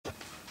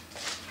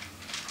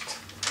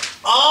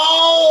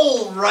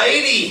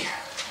Alrighty,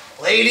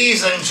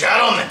 ladies and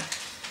gentlemen,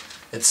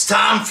 it's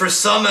time for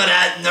some of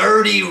that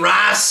nerdy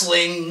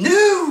wrestling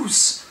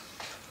news.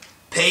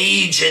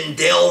 Paige and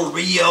Del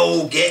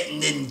Rio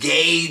getting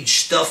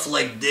engaged, stuff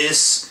like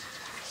this.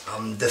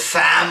 The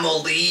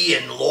family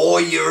and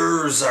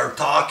lawyers are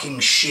talking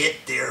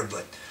shit there,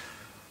 but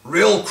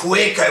real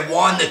quick, I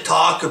want to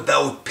talk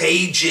about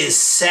Paige's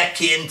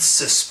second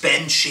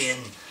suspension.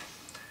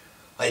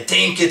 I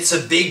think it's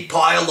a big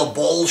pile of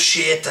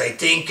bullshit. I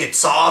think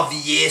it's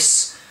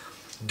obvious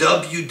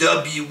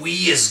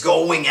WWE is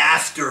going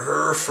after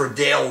her for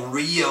Del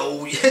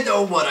Rio. You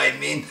know what I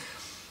mean?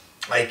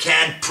 I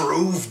can't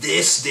prove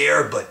this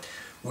there, but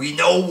we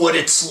know what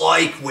it's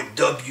like with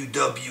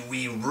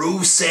WWE.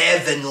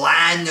 Rusev and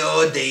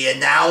Lana, they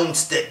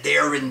announced that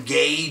they're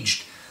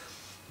engaged.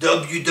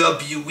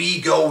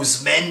 WWE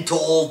goes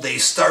mental. They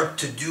start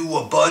to do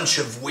a bunch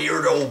of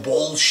weirdo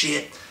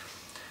bullshit.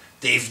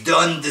 They've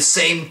done the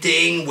same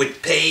thing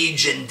with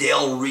Paige and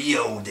Del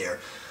Rio there.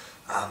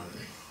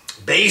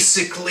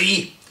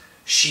 Basically,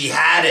 she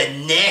had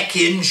a neck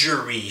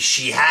injury.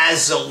 She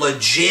has a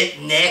legit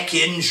neck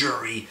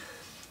injury.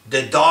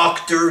 The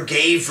doctor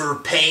gave her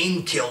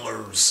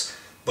painkillers,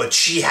 but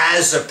she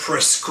has a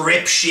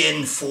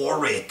prescription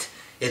for it.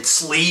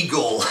 It's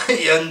legal,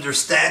 you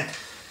understand?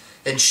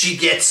 And she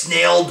gets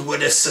nailed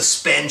with a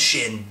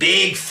suspension.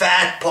 Big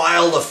fat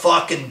pile of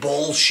fucking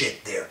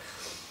bullshit there.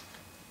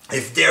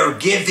 If they're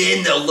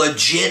given a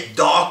legit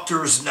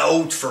doctor's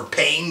note for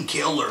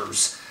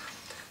painkillers,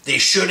 they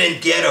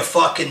shouldn't get a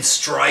fucking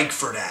strike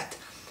for that.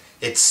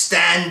 It's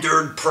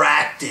standard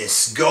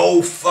practice.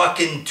 Go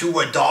fucking to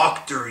a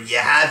doctor. You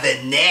have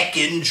a neck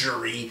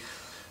injury,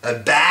 a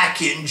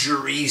back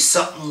injury,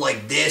 something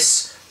like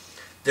this.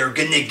 They're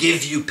gonna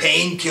give you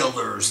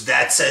painkillers.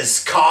 That's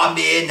as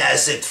common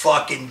as it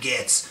fucking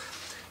gets.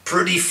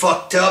 Pretty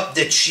fucked up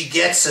that she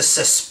gets a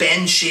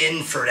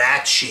suspension for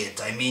that shit.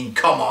 I mean,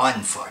 come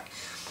on, fuck.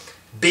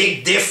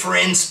 Big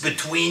difference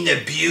between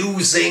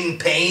abusing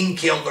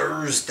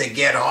painkillers to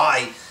get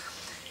high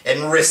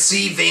and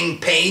receiving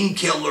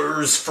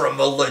painkillers from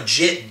a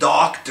legit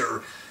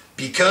doctor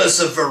because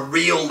of a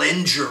real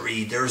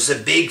injury. There's a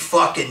big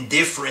fucking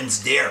difference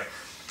there.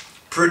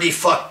 Pretty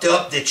fucked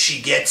up that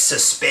she gets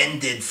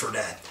suspended for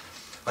that.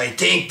 I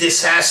think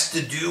this has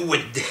to do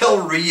with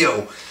Del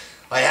Rio.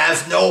 I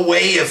have no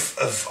way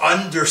of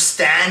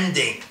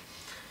understanding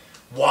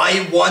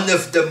why one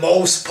of the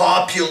most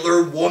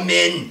popular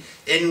women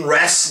in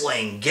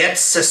wrestling gets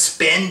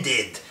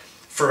suspended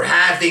for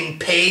having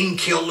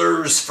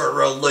painkillers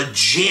for a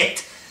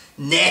legit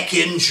neck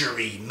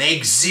injury.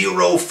 Makes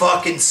zero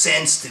fucking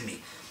sense to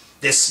me.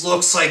 This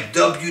looks like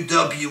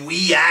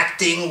WWE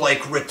acting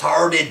like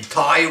retarded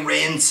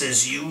tyrants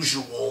as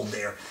usual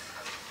there.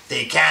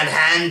 They can't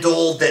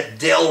handle that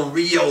Del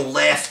Rio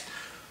left.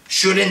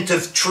 Shouldn't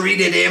have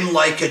treated him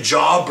like a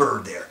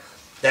jobber there.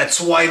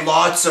 That's why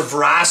lots of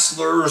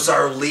wrestlers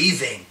are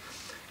leaving.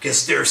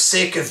 Because they're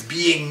sick of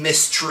being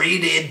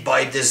mistreated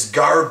by this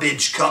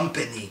garbage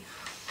company.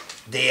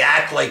 They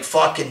act like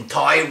fucking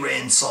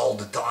tyrants all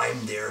the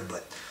time there.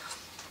 But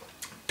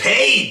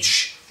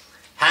Paige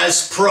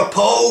has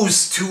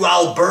proposed to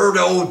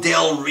Alberto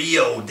Del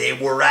Rio. They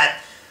were at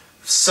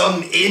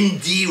some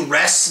indie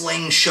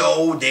wrestling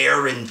show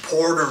there in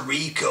Puerto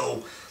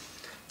Rico.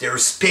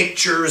 There's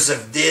pictures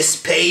of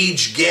this.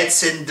 Paige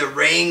gets in the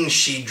ring.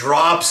 She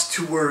drops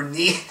to her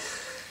knee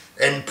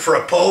and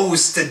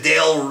proposed to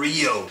Del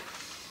Rio.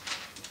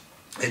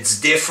 It's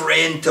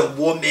different, a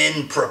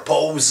woman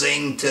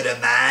proposing to the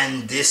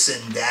man, this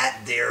and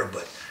that there,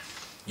 but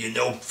you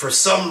know, for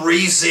some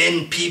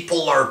reason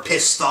people are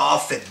pissed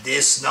off at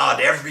this, not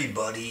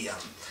everybody.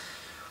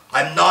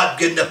 I'm not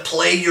gonna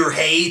play your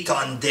hate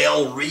on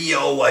Del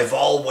Rio. I've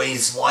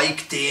always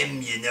liked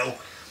him, you know.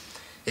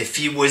 If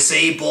he was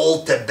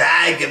able to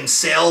bag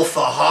himself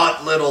a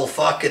hot little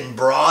fucking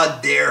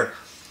broad there,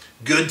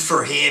 good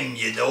for him,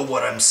 you know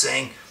what I'm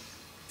saying?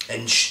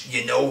 And,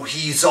 you know,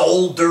 he's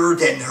older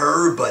than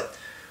her, but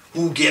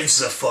who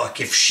gives a fuck?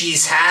 If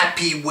she's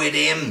happy with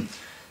him,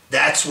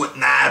 that's what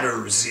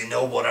matters, you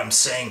know what I'm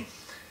saying?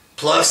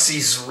 Plus,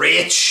 he's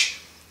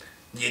rich,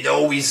 you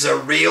know, he's a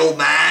real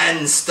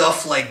man,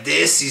 stuff like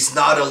this. He's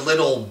not a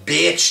little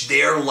bitch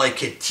there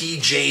like a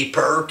TJ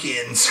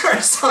Perkins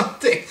or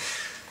something.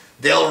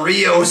 Del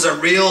Rio's a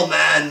real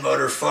man,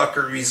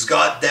 motherfucker. He's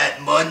got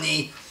that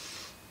money.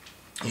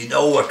 You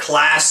know, a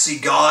classy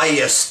guy,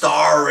 a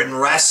star in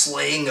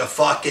wrestling, a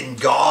fucking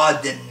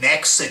god in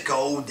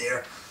Mexico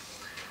there.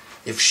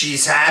 If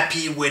she's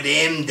happy with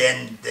him,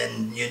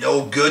 then you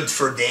know, good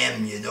for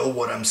them. You know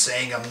what I'm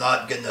saying? I'm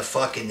not gonna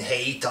fucking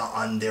hate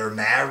on their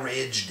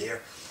marriage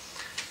there.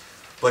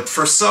 But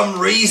for some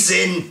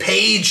reason,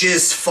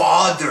 Paige's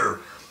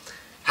father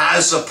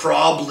has a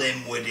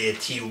problem with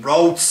it. He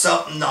wrote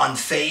something on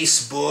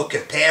Facebook.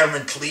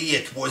 Apparently,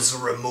 it was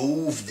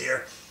removed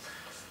there.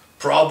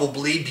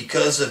 Probably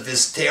because of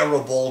his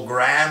terrible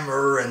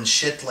grammar and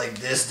shit like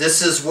this.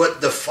 This is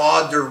what the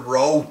father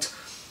wrote,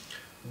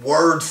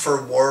 word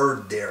for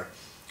word there.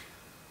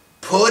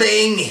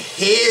 Putting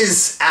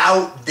his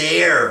out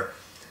there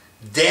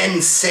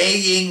then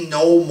saying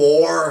no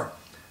more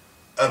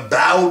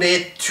about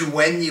it to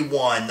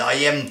anyone. I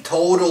am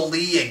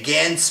totally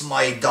against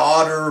my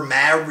daughter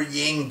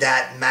marrying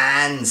that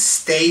man.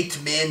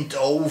 Statement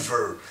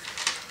over.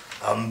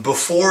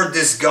 Before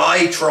this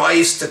guy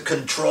tries to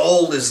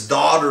control his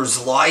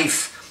daughter's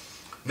life,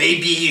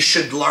 maybe he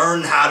should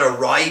learn how to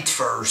write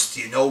first.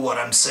 You know what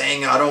I'm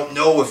saying? I don't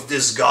know if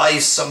this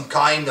guy's some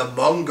kind of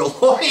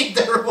mongoloid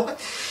or what.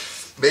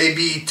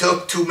 Maybe he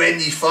took too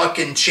many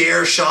fucking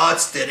chair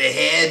shots to the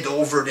head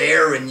over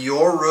there in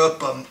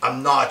Europe.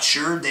 I'm not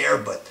sure there,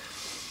 but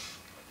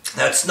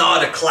that's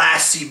not a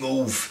classy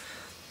move.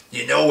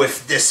 You know,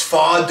 if this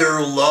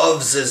father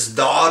loves his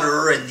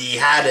daughter and he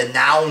had an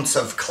ounce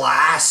of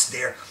class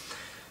there,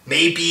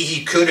 maybe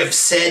he could have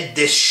said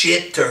this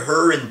shit to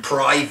her in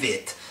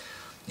private.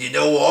 You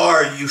know,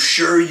 are you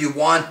sure you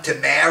want to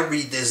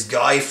marry this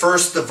guy?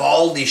 First of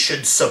all, he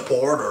should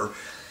support her.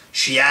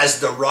 She has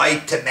the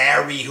right to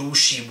marry who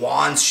she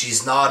wants.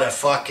 She's not a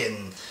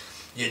fucking,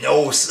 you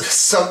know,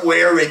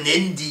 somewhere in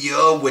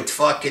India with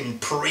fucking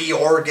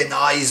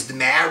pre-organized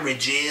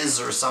marriages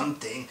or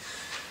something.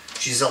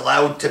 She's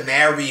allowed to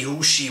marry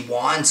who she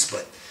wants,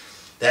 but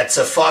that's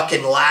a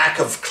fucking lack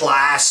of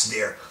class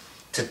there.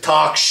 To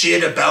talk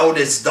shit about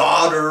his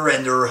daughter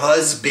and her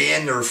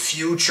husband, her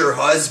future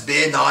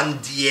husband on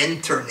the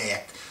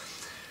internet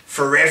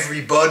for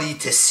everybody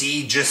to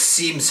see just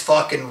seems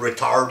fucking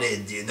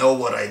retarded, you know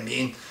what I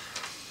mean?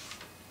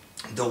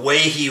 The way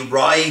he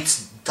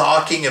writes,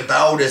 talking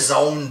about his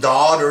own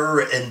daughter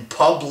in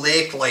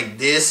public like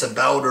this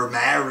about her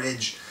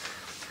marriage.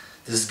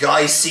 This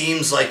guy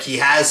seems like he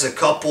has a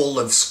couple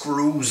of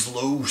screws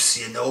loose,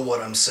 you know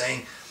what I'm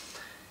saying?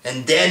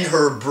 And then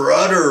her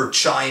brother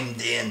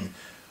chimed in.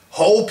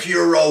 Hope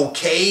you're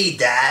okay,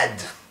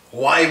 Dad.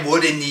 Why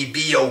wouldn't he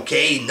be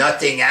okay?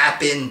 Nothing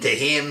happened to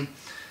him.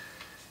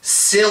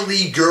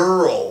 Silly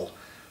girl.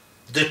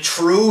 The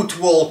truth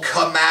will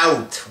come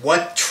out.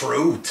 What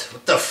truth?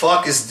 What the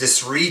fuck is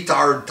this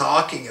retard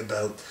talking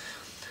about?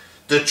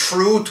 The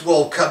truth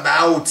will come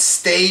out.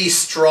 Stay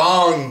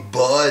strong,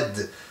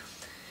 bud.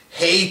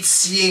 Hate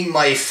seeing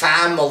my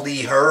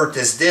family hurt.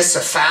 Is this a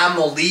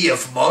family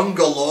of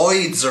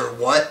mongoloids or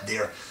what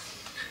there?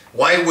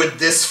 Why would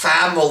this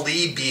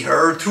family be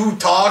hurt? Who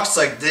talks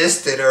like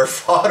this to their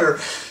father?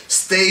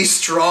 Stay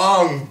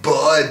strong,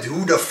 bud.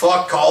 Who the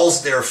fuck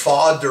calls their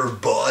father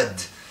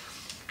bud?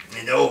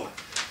 You know,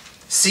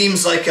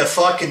 seems like a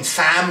fucking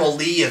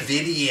family of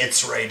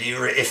idiots right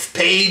here. If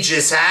Paige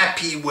is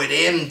happy with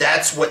him,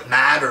 that's what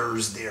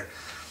matters there.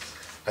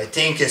 I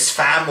think his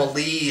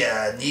family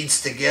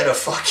needs to get a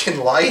fucking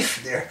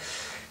life there.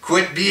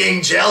 Quit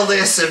being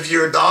jealous of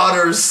your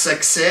daughter's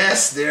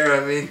success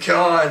there. I mean,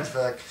 come on,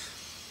 fuck.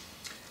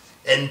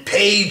 And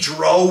Paige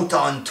wrote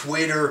on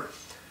Twitter,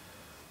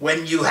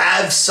 when you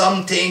have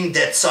something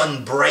that's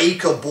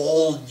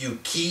unbreakable, you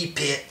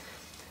keep it.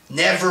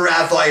 Never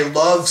have I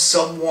loved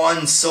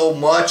someone so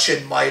much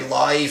in my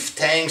life.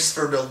 Thanks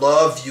for the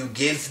love you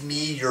give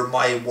me. You're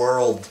my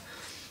world.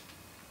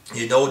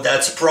 You know,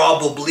 that's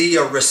probably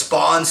a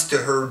response to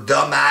her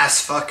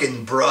dumbass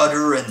fucking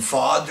brother and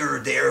father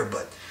there.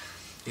 But,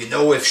 you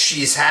know, if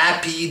she's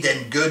happy,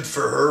 then good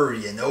for her.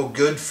 You know,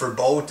 good for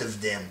both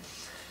of them.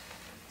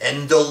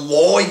 And the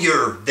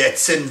lawyer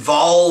that's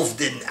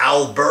involved in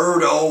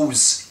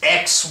Alberto's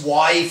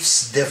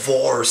ex-wife's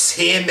divorce.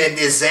 Him and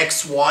his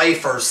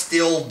ex-wife are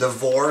still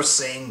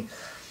divorcing.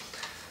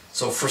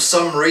 So for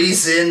some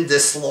reason,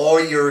 this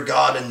lawyer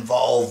got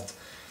involved.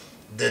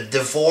 The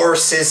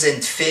divorce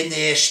isn't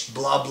finished,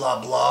 blah,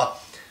 blah, blah.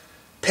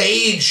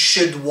 Paige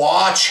should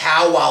watch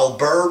how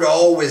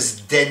Alberto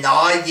is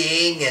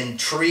denying and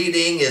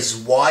treating his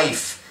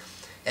wife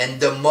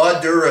and the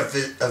mother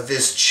of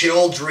his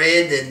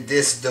children in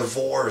this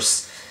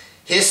divorce.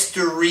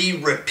 History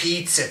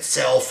repeats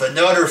itself.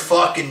 Another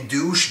fucking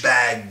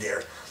douchebag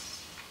there.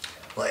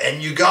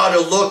 And you gotta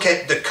look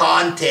at the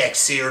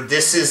context here.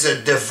 This is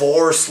a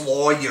divorce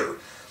lawyer.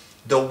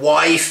 The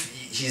wife,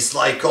 he's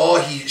like, oh,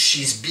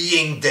 she's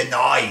being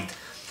denied.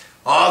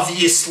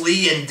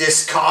 Obviously, in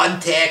this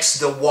context,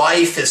 the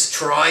wife is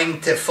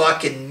trying to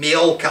fucking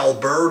milk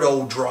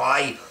Alberto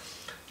dry,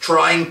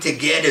 trying to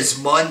get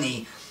his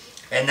money,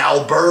 and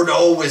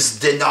Alberto is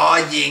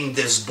denying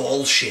this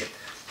bullshit.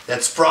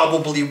 That's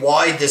probably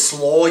why this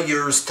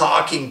lawyer's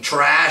talking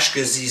trash,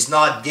 because he's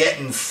not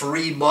getting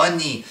free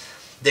money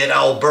that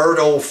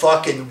Alberto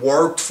fucking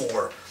worked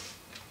for.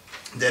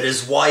 That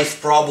his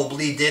wife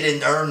probably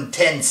didn't earn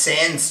 10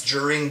 cents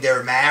during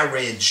their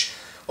marriage.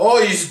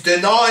 Oh, he's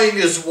denying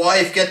his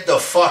wife. Get the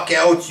fuck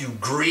out, you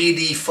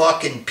greedy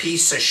fucking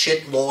piece of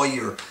shit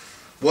lawyer.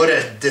 What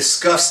a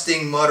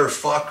disgusting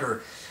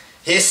motherfucker.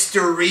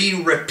 History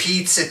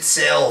repeats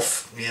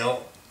itself. You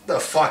know,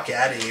 the fuck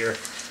out of here.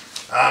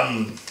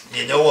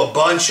 You know, a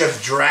bunch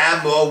of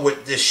drama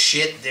with this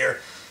shit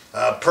there.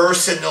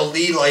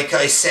 Personally, like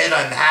I said,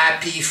 I'm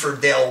happy for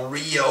Del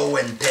Rio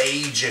and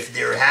Paige. If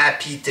they're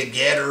happy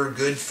together,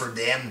 good for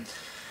them.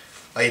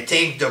 I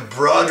think the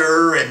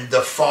brother and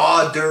the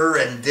father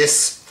and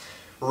this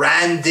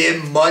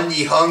random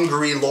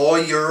money-hungry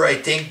lawyer, I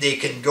think they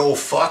can go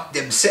fuck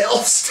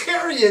themselves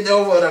there, you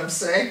know what I'm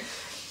saying?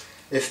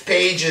 If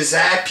Paige is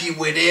happy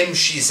with him,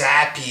 she's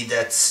happy.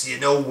 That's, you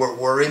know,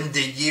 we're in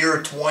the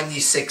year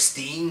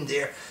 2016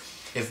 there.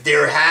 If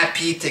they're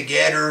happy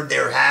together,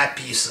 they're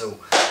happy. So,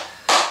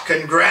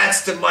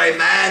 congrats to my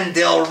man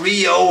Del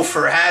Rio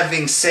for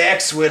having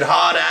sex with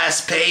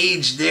hot-ass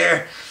Paige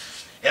there.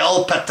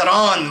 El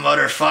Patron,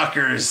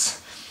 motherfuckers.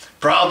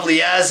 Probably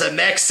has a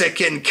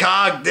Mexican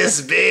cock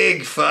this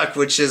big, fuck,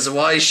 which is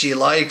why she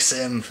likes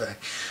him.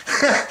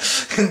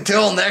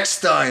 Until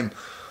next time,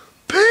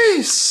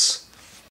 peace!